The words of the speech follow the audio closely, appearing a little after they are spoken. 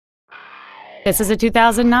This is a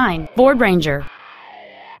 2009 Ford Ranger.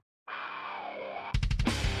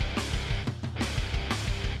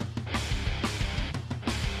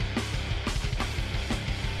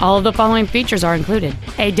 All of the following features are included: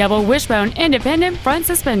 a double wishbone independent front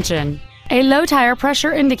suspension, a low tire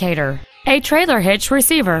pressure indicator, a trailer hitch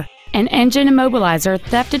receiver, an engine immobilizer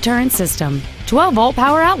theft deterrent system, 12-volt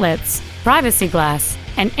power outlets, privacy glass,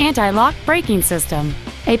 an anti-lock braking system,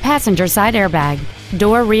 a passenger side airbag,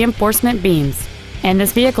 door reinforcement beams, and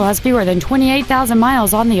this vehicle has fewer than 28,000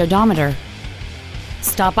 miles on the odometer.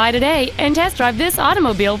 Stop by today and test drive this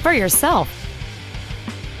automobile for yourself.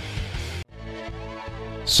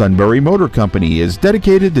 Sunbury Motor Company is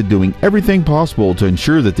dedicated to doing everything possible to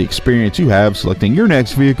ensure that the experience you have selecting your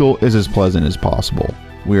next vehicle is as pleasant as possible.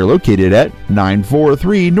 We are located at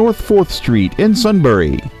 943 North 4th Street in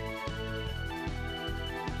Sunbury.